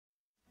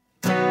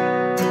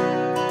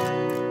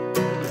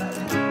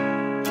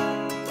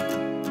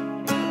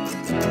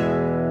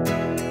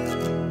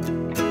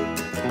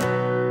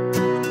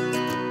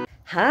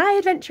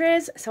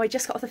adventurers. So I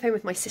just got off the phone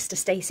with my sister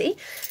Stacey,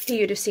 who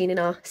you'd have seen in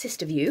our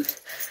sister view,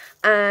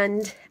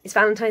 and it's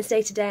Valentine's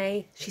Day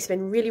today. She's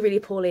been really, really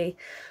poorly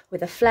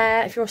with a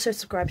flare. If you're also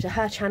subscribed to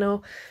her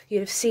channel,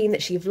 you'd have seen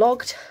that she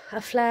vlogged a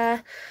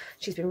flare.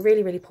 She's been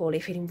really, really poorly,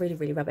 feeling really,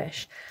 really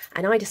rubbish.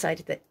 And I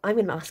decided that I'm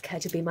going to ask her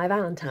to be my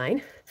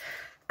Valentine.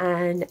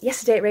 And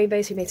yesterday at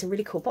Rainbows, we made some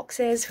really cool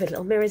boxes with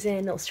little mirrors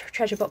in, little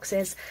treasure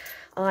boxes.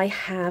 I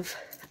have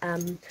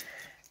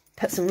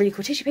put some really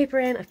cool tissue paper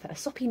in. I've put a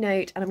soppy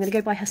note, and I'm going to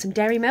go buy her some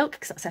dairy milk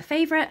because that's her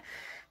favourite,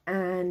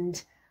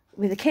 and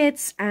with the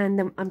kids, and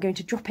then I'm going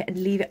to drop it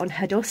and leave it on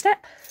her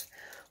doorstep.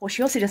 What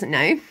she also doesn't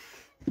know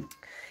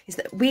is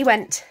that we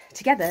went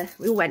together,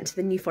 we all went to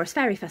the New Forest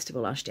Fairy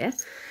Festival last year,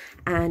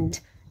 and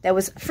there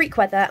was freak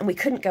weather and we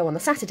couldn't go on the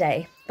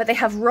Saturday, but they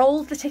have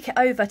rolled the ticket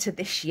over to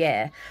this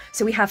year.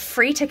 So we have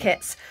free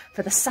tickets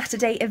for the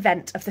Saturday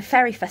event of the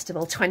Fairy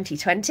Festival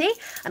 2020,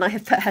 and I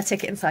have put her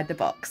ticket inside the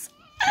box.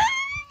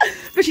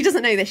 But she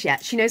doesn't know this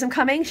yet. She knows I'm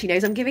coming. She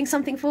knows I'm giving her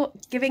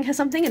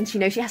something, and she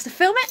knows she has to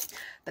film it.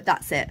 But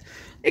that's it.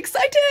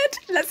 Excited!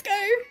 Let's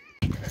go!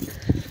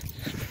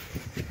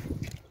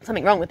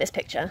 Something wrong with this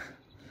picture.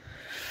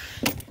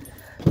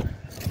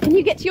 Can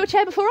you get to your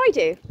chair before I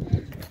do?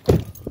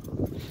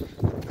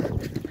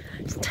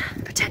 Just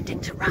pretending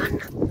to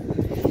run.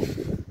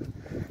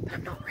 But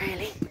I'm not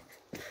really.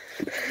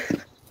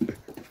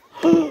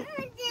 You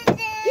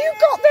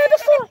got there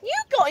before.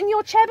 You got in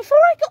your chair before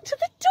I got to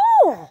the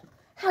door.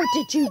 How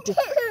did you do?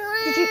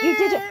 You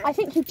did it. I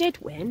think you did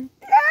win.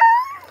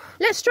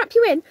 Let's strap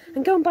you in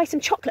and go and buy some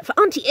chocolate for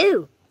Auntie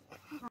Ooh.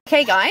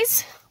 Okay,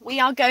 guys, we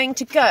are going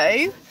to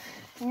go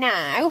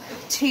now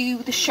to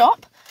the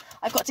shop.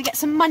 I've got to get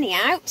some money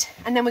out,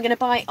 and then we're going to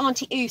buy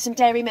Auntie Ooh some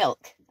dairy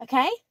milk.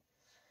 Okay? Are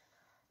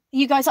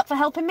you guys up for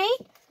helping me?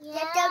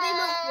 Yeah. Dairy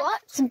milk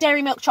what? Some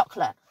dairy milk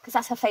chocolate, because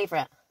that's her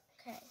favourite.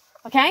 Okay.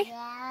 Okay?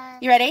 Yeah.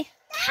 You ready?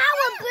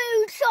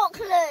 Caribou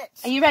chocolate.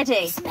 Are you ready?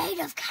 It's made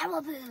of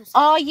caribous.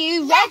 Are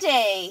you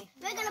ready?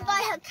 We're going to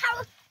buy her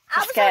caribou.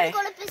 Let's go.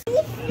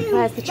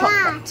 Where's the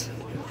chocolate?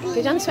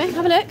 Go down this way,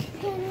 have a look.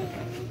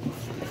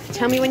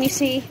 Tell me when you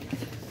see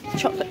the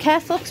chocolate.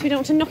 Careful, because we don't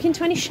want to knock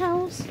into any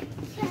shelves.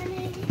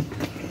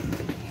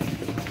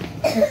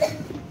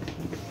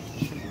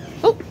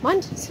 Oh,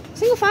 mind.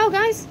 Single file,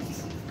 guys.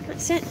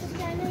 That's it.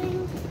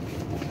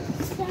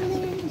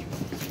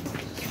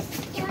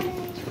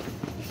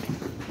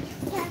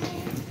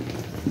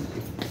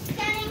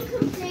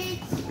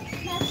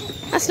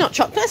 That's not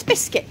chocolate, that's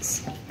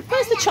biscuits.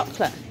 Where's the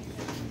chocolate?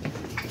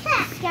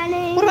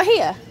 Scanning. What about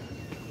here?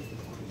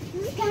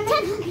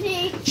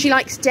 Scanning. She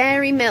likes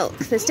dairy milk.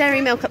 There's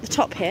dairy milk up the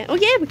top here. Oh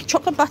yeah, we could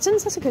chocolate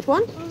buttons, that's a good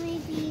one.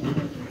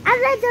 I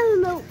like dairy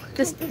milk.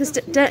 There's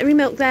dairy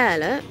milk there,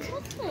 look.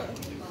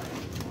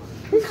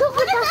 There's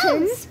chocolate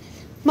buttons.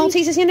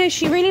 Maltesers, you know,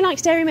 she really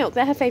likes dairy milk.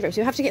 They're her favourite,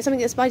 so you have to get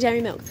something that's by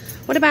dairy milk.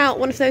 What about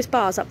one of those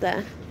bars up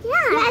there?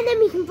 Yeah, and then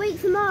we can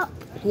break them up.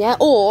 Yeah,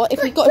 or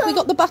if we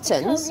got the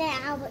buttons,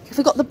 if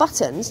they got the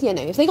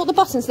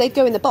buttons, they'd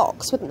go in the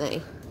box, wouldn't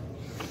they?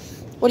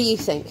 What do you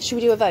think? Should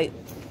we do a vote?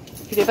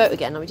 Should we do a vote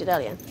again, like we did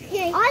earlier?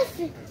 Yeah.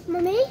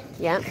 Mummy.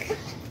 Yeah.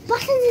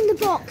 Buttons in the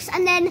box,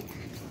 and then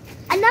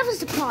another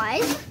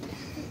surprise.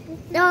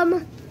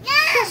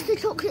 Just the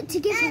chocolate to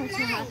give her to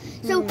her.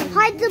 So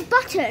hide the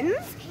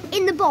buttons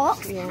in the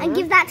box and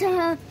give that to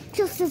her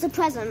just as a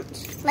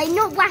present. Like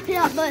not wrap it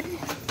up, but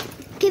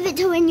give it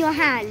to her in your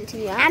hand.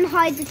 Yeah. And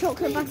hide the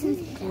chocolate buttons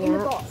in the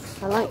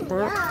box. I like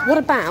that. What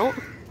about?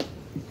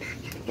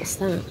 What's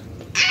that?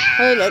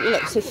 Oh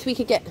look! So if we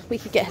could get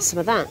her some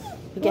of that.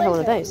 We could get her one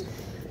of those.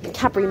 A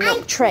Cadbury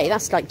milk tray.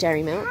 That's like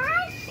dairy milk.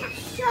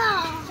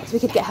 So we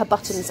could get her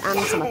buttons and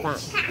some of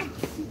that.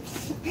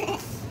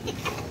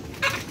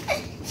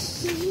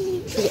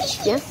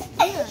 Yeah.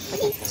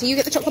 Okay. So you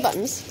get the chocolate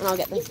buttons, and I'll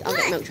get the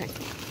milk tray.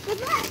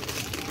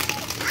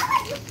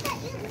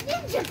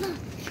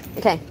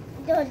 Okay.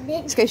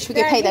 Let's go. Should we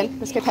go pay then?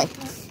 Let's go pay.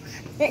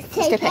 Let's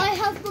go pay. I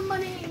have the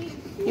money.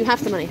 You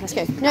have the money. Let's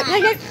go. No.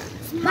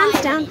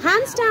 Hands down.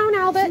 Hands down,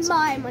 Albert. It's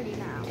my money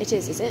now. It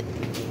is it?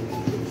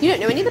 You don't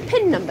know any of the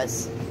PIN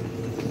numbers.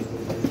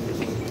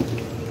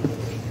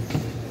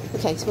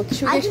 Okay, so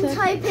should we I go can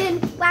type in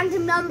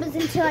random numbers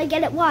until I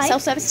get it right.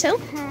 Self-service till?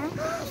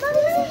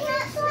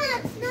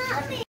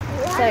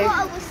 So,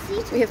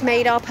 we have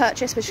made our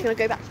purchase. We're just going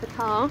to go back to the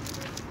car.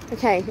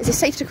 Okay, is it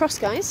safe to cross,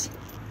 guys?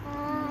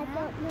 I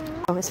don't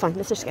know. Oh, it's fine.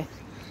 Let's just go.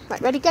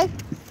 Right, ready, go.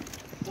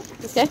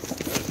 Let's go.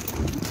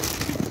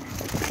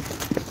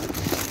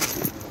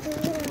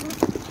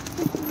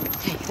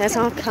 Okay, there's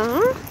our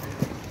car.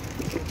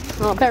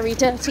 Our very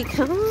dirty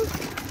car.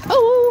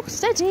 Oh,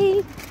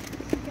 steady.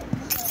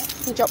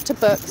 You dropped a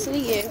book,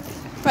 see you.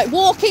 Right,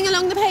 walking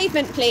along the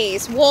pavement,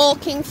 please.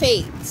 Walking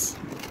feet.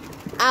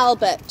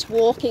 Albert,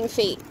 walking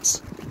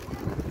feet.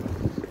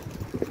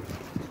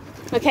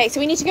 Okay, so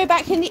we need to go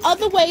back in the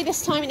other way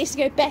this time. It needs to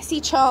go Bessie,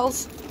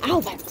 Charles,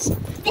 Albert.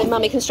 Then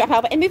Mummy can strap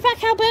Albert in. Move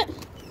back, Albert.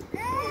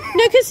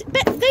 No, because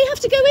they have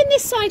to go in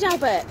this side,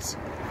 Albert.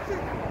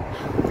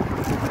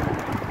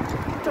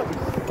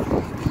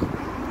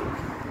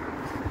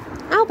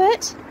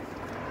 Albert,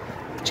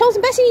 Charles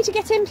and Bessie need to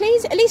get in,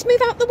 please. At least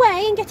move out the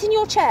way and get in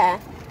your chair.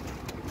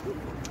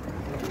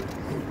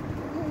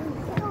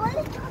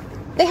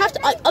 They have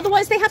to,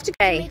 otherwise they have to.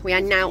 Okay, we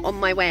are now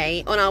on our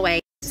way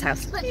to his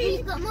house. But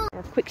we've got more.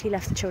 I've quickly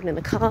left the children in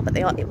the car, but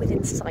they are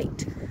within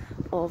sight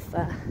of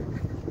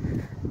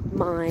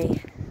my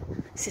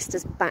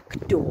sister's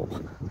back door.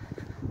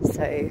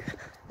 So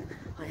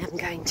I am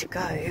going to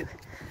go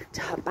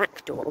to her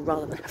back door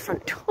rather than her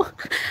front door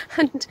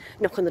and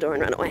knock on the door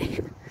and run away.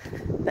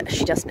 But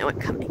she does know I'm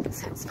coming,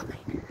 so it's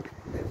fine.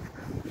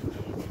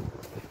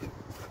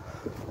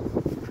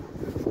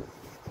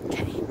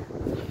 Okay,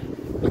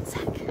 1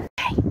 sec.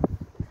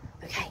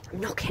 Okay, I'm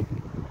knocking.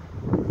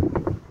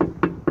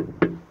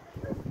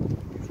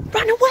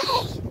 Run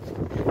away!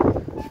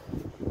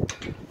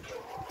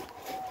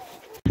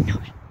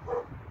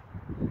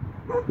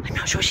 I'm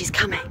not sure she's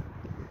coming.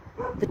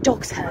 The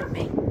dog's heard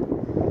me.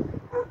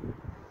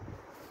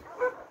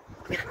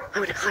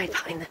 I'm gonna hide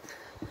behind the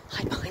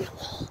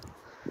wall.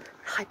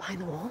 Hide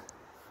behind the wall.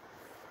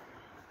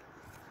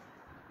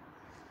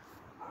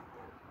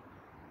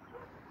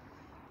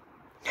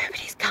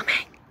 Nobody's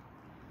coming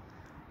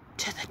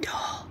to the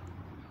door.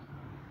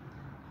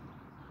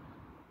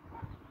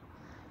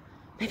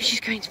 Maybe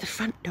she's going to the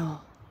front door.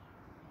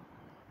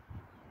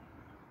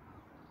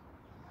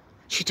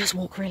 She does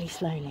walk really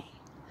slowly.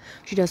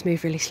 She does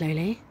move really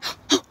slowly.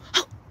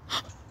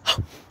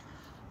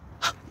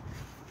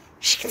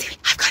 She can see me.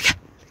 I've got to go.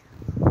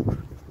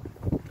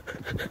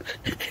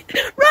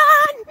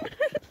 Run!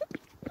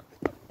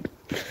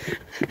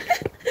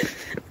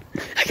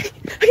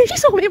 Okay, she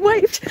saw me and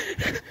waved.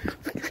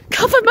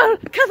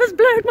 Cover's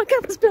blown, my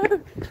cover's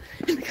blown.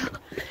 In the car,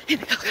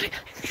 gotta go.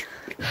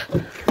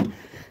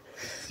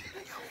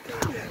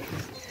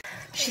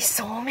 She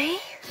saw me.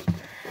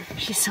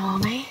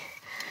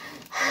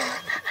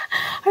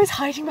 I was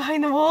hiding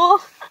behind the wall,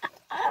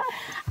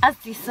 as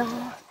you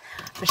saw.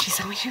 But she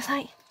saw me, she was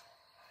like,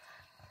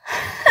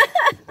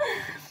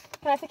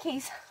 can I have the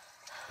keys?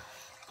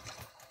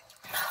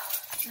 No.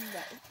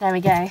 There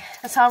we go.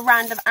 That's our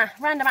random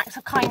acts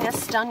of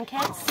kindness done,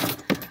 kids,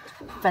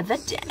 for the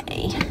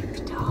day.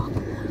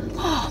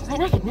 Oh, I'm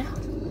naked now.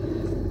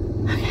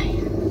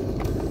 Okay.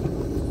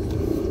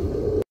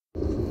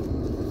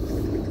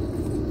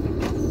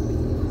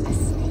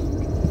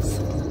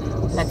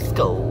 Let's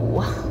go.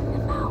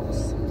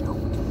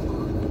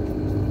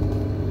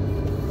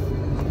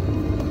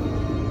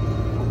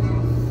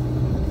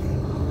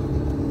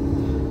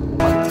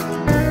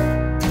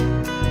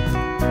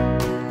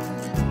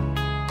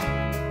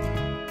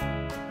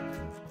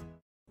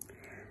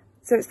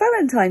 So it's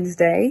Valentine's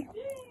Day,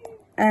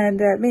 and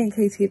me and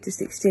Katie have just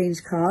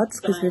exchanged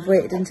cards because we've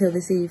waited until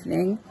this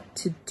evening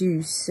to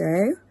do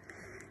so.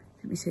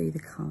 Let me show you the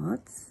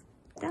cards.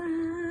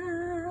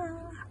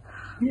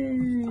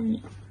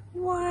 Yay.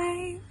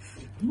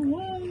 Wife.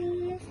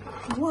 My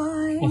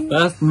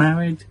first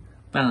married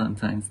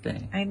Valentine's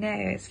Day. I know,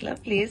 it's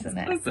lovely, isn't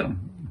it?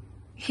 Awesome.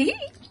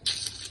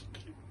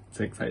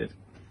 So excited.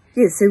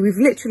 Yeah, so we've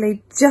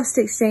literally just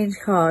exchanged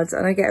cards,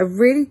 and I get a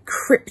really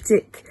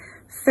cryptic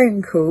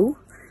phone call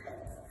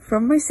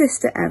from my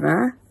sister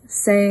Emma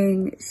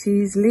saying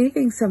she's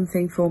leaving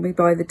something for me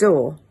by the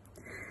door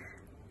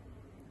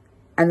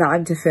and that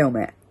I'm to film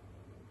it.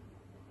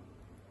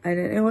 I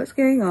don't know what's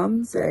going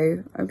on,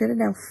 so I'm going to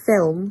now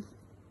film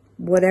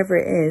whatever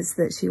it is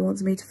that she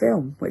wants me to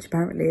film, which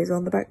apparently is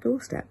on the back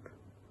doorstep.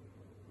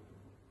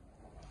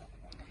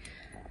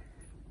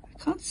 I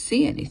can't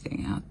see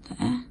anything out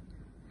there.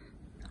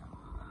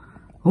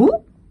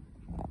 Oh!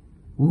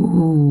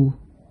 Ooh!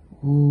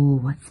 Ooh,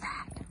 what's that?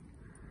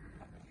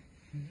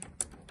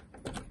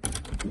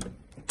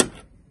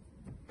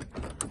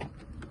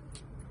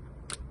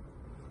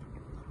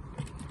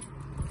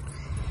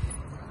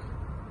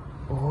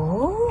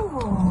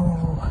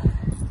 Oh,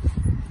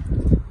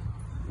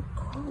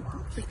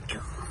 what we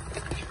got?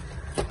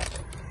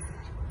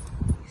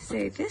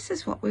 So this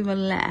is what we were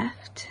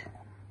left,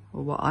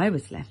 or what I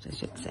was left, I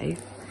should say.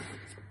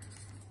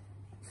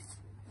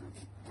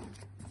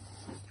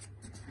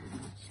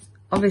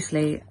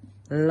 Obviously,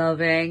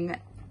 loving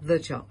the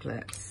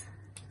chocolates,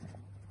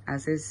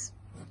 as is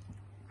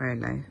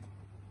Rolo.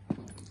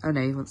 Oh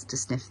no, he wants to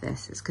sniff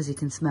this. It's because he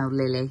can smell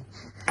Lily.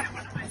 I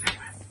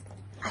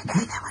know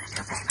they're one of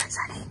your favourites,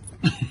 honey.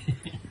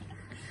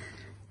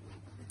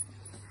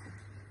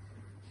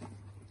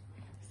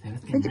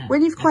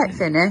 When you've quite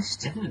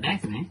finished. What's in the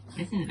bag, man?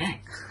 What's in the bag?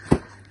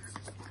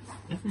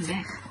 What's in the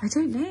bag? I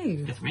don't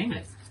know. It's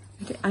rainbows.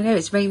 I know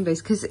it's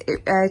rainbows because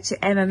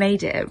Emma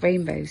made it at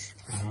Rainbows.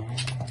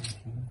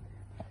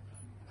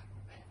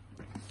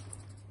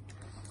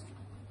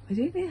 I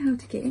don't know how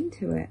to get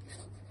into it.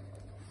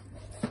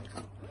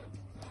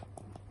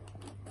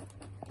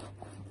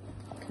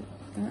 Could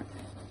that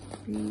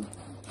be...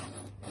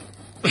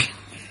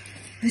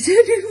 I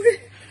don't know.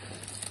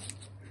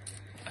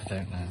 I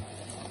don't know.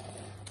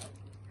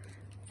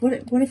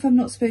 What if I'm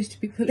not supposed to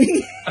be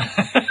pulling?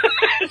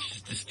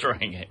 Just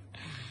destroying it.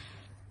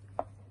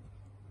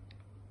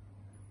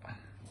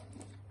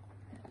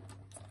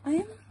 I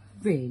am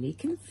really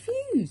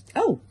confused.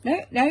 Oh,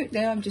 no,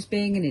 I'm just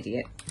being an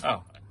idiot.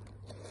 Oh.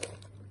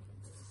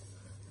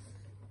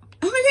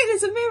 Oh, look,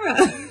 there's a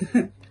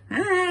mirror.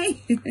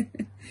 Hi.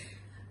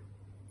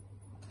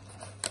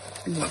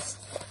 And this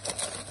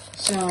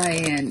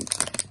giant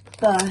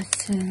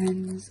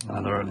buttons.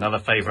 Another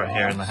favourite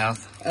here in the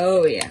house.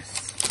 Oh,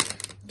 yes.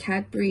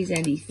 Cadbury's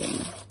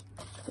anything.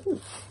 Ooh.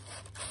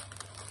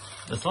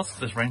 There's lots of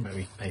this rainbow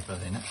paper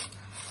in it,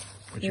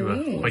 which you There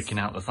were is. waking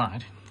out the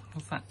side.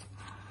 What's that?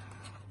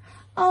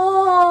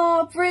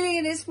 Oh,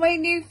 brilliant. It's my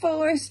new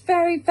Forest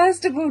Ferry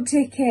Festival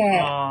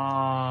ticket.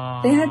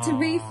 Oh. They had to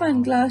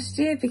refund last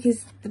year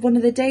because one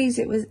of the days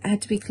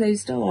had to be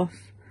closed off.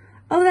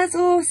 Oh, that's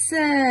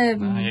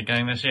awesome. Oh, you're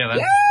going this year then?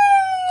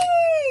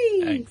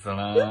 Yay!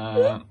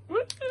 Excellent.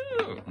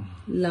 Woo-hoo.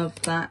 Love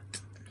that.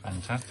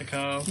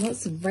 Fantastical.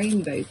 Lots of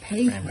rainbow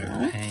paper.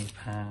 Rainbow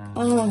paper.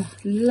 Oh,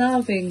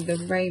 loving the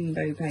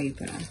rainbow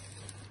paper.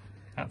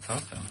 That's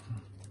awesome.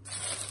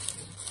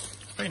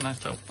 It's a very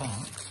nice little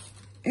box.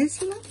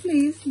 It's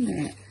lovely, isn't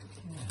it?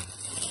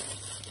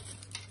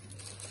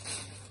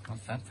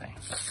 What's that say?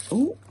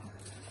 Oh,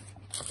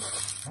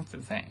 What's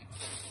it say?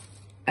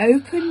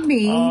 open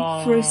me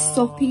for a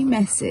soppy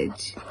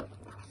message.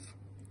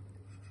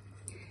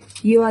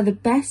 You are the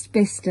best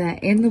Bista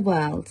in the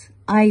world.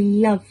 I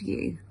love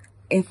you.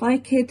 If I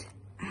could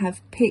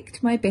have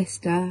picked my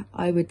Bista,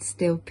 I would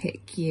still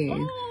pick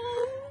you.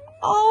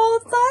 Oh,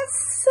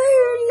 that's so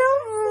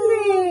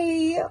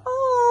lovely.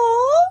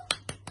 Oh,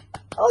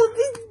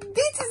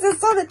 this is the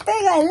sort of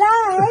thing I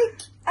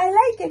like. I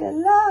like it a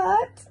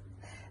lot.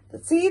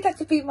 But see, that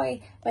could be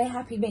my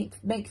happy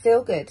make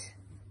feel good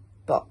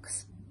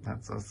box.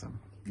 That's awesome.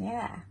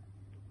 Yeah.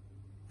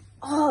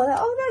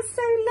 Oh, that's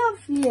so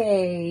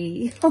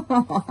lovely.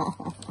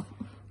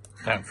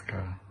 That's cool.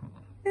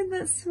 Isn't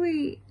that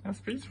sweet? That's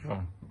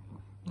beautiful.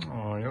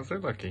 Oh, you're so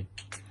lucky.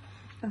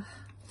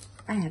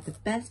 I have the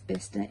best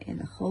Bista in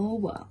the whole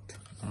world.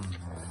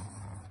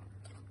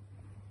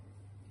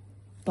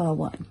 Bar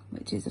one,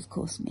 which is of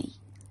course me.